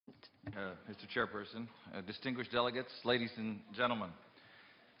Mr. Chairperson, distinguished delegates, ladies and gentlemen.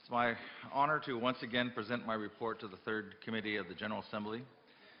 It's my honor to once again present my report to the Third Committee of the General Assembly.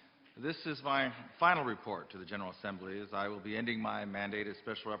 This is my final report to the General Assembly, as I will be ending my mandate as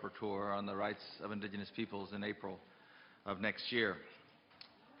Special Rapporteur on the Rights of Indigenous Peoples in April of next year.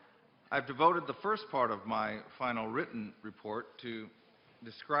 I've devoted the first part of my final written report to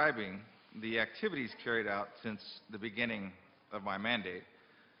describing the activities carried out since the beginning of my mandate,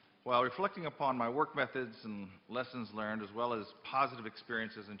 while reflecting upon my work methods and lessons learned, as well as positive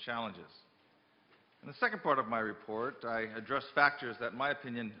experiences and challenges. In the second part of my report, I address factors that, in my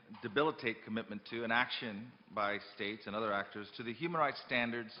opinion, debilitate commitment to and action by states and other actors to the human rights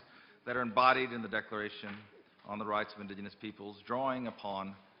standards that are embodied in the Declaration on the Rights of Indigenous Peoples, drawing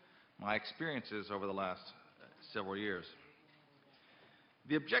upon my experiences over the last several years.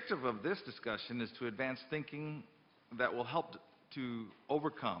 The objective of this discussion is to advance thinking that will help to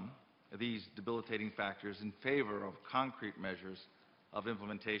overcome these debilitating factors in favor of concrete measures of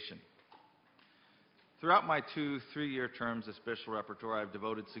implementation. Throughout my 2-3-year terms as Special Rapporteur, I've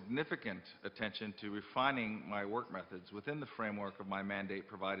devoted significant attention to refining my work methods within the framework of my mandate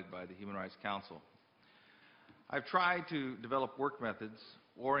provided by the Human Rights Council. I've tried to develop work methods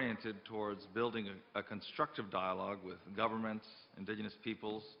oriented towards building a constructive dialogue with governments, Indigenous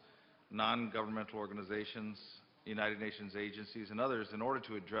peoples, non-governmental organizations, United Nations agencies, and others in order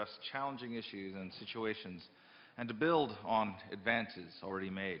to address challenging issues and situations and to build on advances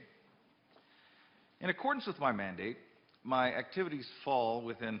already made. In accordance with my mandate, my activities fall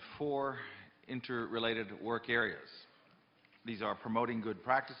within 4 interrelated work areas. These are promoting good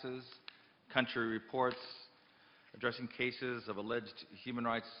practices, country reports, addressing cases of alleged human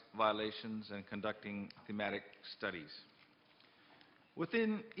rights violations, and conducting thematic studies.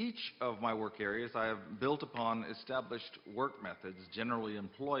 Within each of my work areas, I have built upon established work methods generally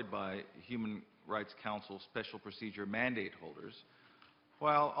employed by Human Rights Council Special Procedure mandate holders,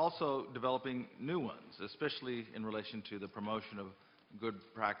 while also developing new ones, especially in relation to the promotion of good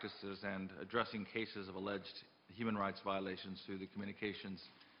practices and addressing cases of alleged human rights violations through the communications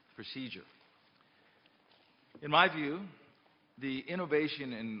procedure. In my view, the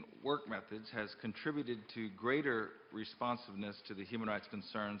innovation in work methods has contributed to greater responsiveness to the human rights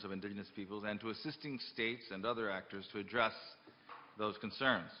concerns of Indigenous peoples and to assisting states and other actors to address those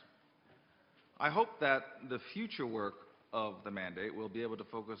concerns. I hope that the future work of the mandate will be able to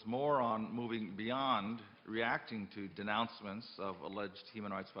focus more on moving beyond reacting to denouncements of alleged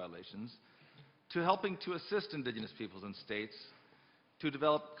human rights violations to helping to assist Indigenous peoples and states to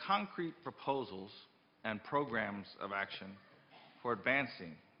develop concrete proposals and programs of action for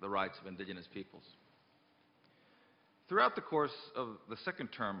advancing the rights of Indigenous peoples. Throughout the course of the second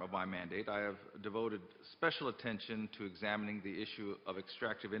term of my mandate, I have devoted special attention to examining the issue of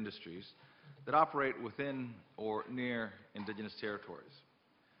extractive industries that operate within or near Indigenous territories.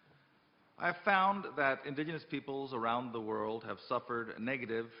 I have found that Indigenous peoples around the world have suffered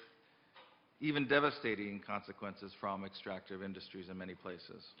negative, even devastating consequences from extractive industries in many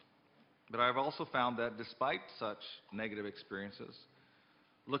places. But I've also found that despite such negative experiences,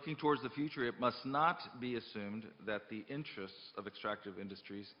 looking towards the future, it must not be assumed that the interests of extractive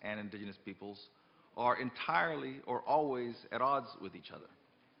industries and Indigenous peoples are entirely or always at odds with each other.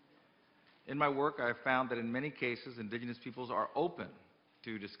 In my work, I have found that in many cases, Indigenous peoples are open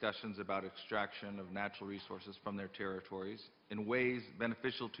to discussions about extraction of natural resources from their territories in ways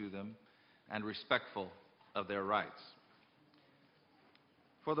beneficial to them and respectful of their rights.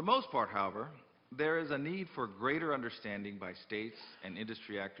 For the most part, however, there is a need for greater understanding by states and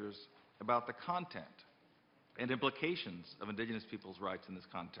industry actors about the content and implications of Indigenous peoples' rights in this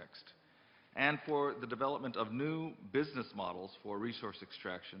context, and for the development of new business models for resource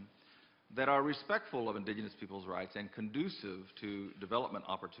extraction that are respectful of Indigenous peoples' rights and conducive to development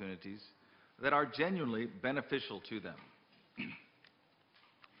opportunities that are genuinely beneficial to them.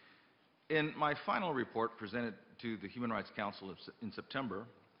 In my final report presented to the Human Rights Council in September,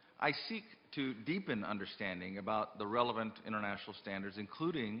 I seek to deepen understanding about the relevant international standards,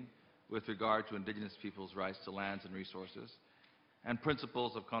 including with regard to Indigenous peoples' rights to lands and resources, and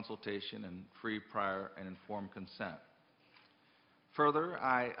principles of consultation and free, prior, and informed consent. Further,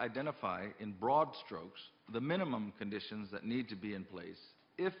 I identify in broad strokes the minimum conditions that need to be in place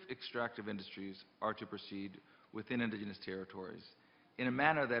if extractive industries are to proceed within Indigenous territories in a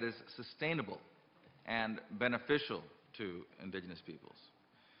manner that is sustainable and beneficial to Indigenous peoples.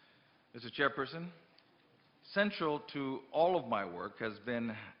 Mr. Chairperson, central to all of my work has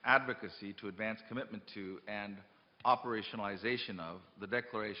been advocacy to advance commitment to and operationalization of the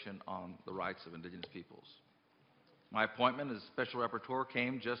Declaration on the Rights of Indigenous Peoples. My appointment as Special Rapporteur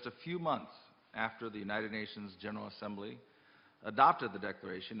came just a few months after the United Nations General Assembly adopted the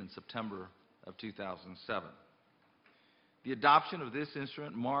Declaration in September of 2007. The adoption of this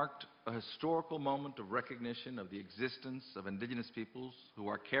instrument marked a historical moment of recognition of the existence of Indigenous peoples who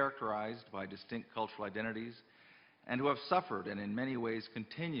are characterized by distinct cultural identities and who have suffered and in many ways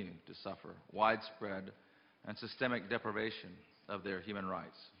continue to suffer widespread and systemic deprivation of their human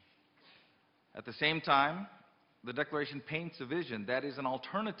rights. At the same time, the Declaration paints a vision that is an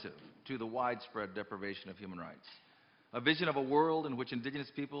alternative to the widespread deprivation of human rights, a vision of a world in which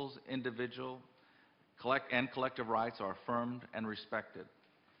Indigenous peoples' individual and collective rights are affirmed and respected.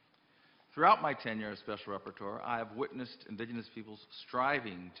 Throughout my tenure as Special Rapporteur, I have witnessed Indigenous peoples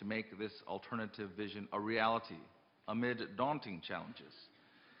striving to make this alternative vision a reality amid daunting challenges.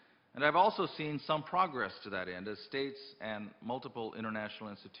 And I've also seen some progress to that end as states and multiple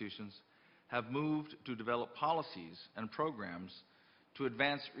international institutions have moved to develop policies and programs to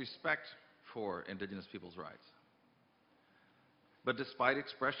advance respect for Indigenous peoples' rights. But despite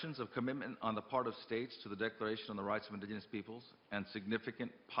expressions of commitment on the part of states to the Declaration on the Rights of Indigenous Peoples and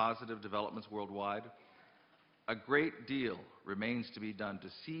significant positive developments worldwide, a great deal remains to be done to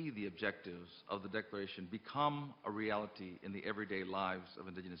see the objectives of the Declaration become a reality in the everyday lives of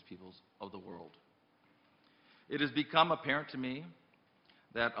Indigenous peoples of the world. It has become apparent to me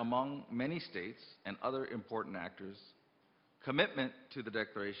that among many states and other important actors, commitment to the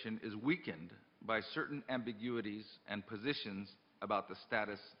Declaration is weakened by certain ambiguities and positions about the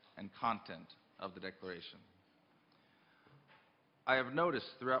status and content of the Declaration. I have noticed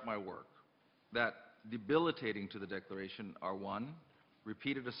throughout my work that debilitating to the Declaration are: one,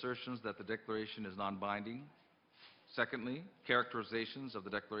 repeated assertions that the Declaration is non-binding; secondly, characterizations of the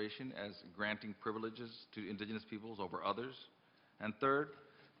Declaration as granting privileges to Indigenous peoples over others; and third,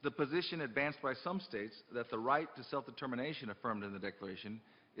 the position advanced by some states that the right to self-determination affirmed in the Declaration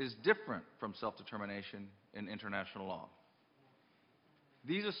is different from self-determination in international law.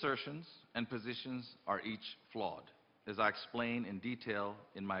 These assertions and positions are each flawed, as I explain in detail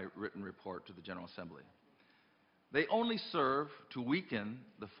in my written report to the General Assembly. They only serve to weaken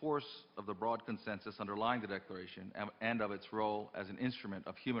the force of the broad consensus underlying the Declaration and of its role as an instrument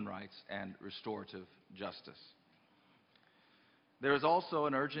of human rights and restorative justice. There is also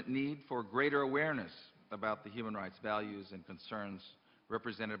an urgent need for greater awareness about the human rights values and concerns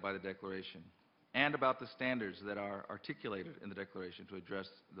represented by the Declaration, and about the standards that are articulated in the Declaration to address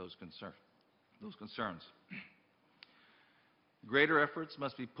those concerns. Greater efforts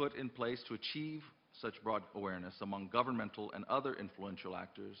must be put in place to achieve such broad awareness among governmental and other influential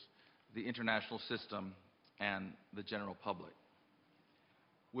actors, the international system, and the general public.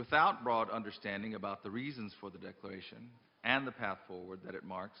 Without broad understanding about the reasons for the Declaration and the path forward that it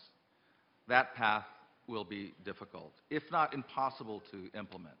marks, that path will be difficult, if not impossible to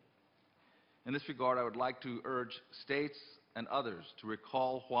implement. In this regard, I would like to urge states and others to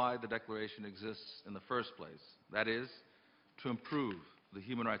recall why the Declaration exists in the first place. That is, to improve the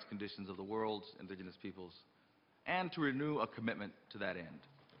human rights conditions of the world's Indigenous peoples and to renew a commitment to that end.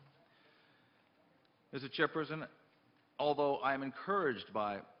 Mr. Chairperson, although I am encouraged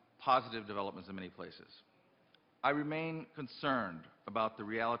by positive developments in many places, I remain concerned about the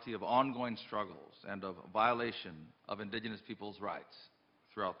reality of ongoing struggles and of violation of Indigenous peoples' rights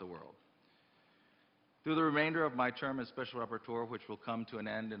throughout the world. Through the remainder of my term as Special Rapporteur, which will come to an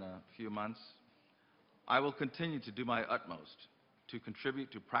end in a few months, I will continue to do my utmost to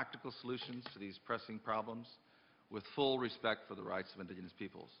contribute to practical solutions to these pressing problems with full respect for the rights of Indigenous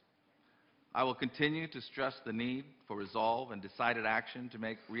peoples. I will continue to stress the need for resolve and decided action to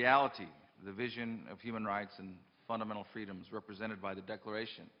make reality the vision of human rights and fundamental freedoms represented by the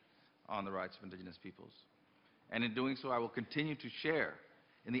Declaration on the Rights of Indigenous Peoples. And in doing so, I will continue to share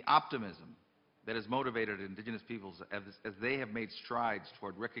in the optimism that has motivated Indigenous peoples as they have made strides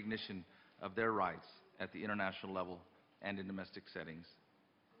toward recognition of their rights at the international level and in domestic settings.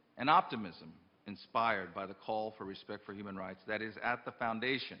 An optimism inspired by the call for respect for human rights that is at the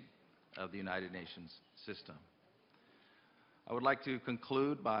foundation of the United Nations system. I would like to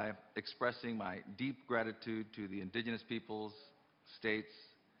conclude by expressing my deep gratitude to the Indigenous peoples, states,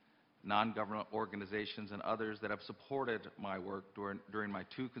 non-government organizations, and others that have supported my work during my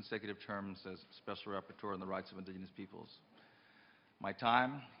 2 consecutive terms as Special Rapporteur on the Rights of Indigenous Peoples. My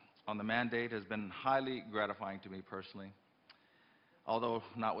time on the mandate has been highly gratifying to me personally, although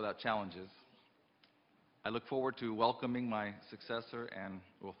not without challenges. I look forward to welcoming my successor and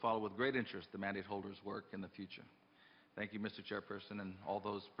will follow with great interest the mandate holder's work in the future. Thank you, Mr. Chairperson, and all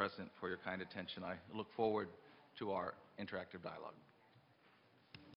those present for your kind attention. I look forward to our interactive dialogue.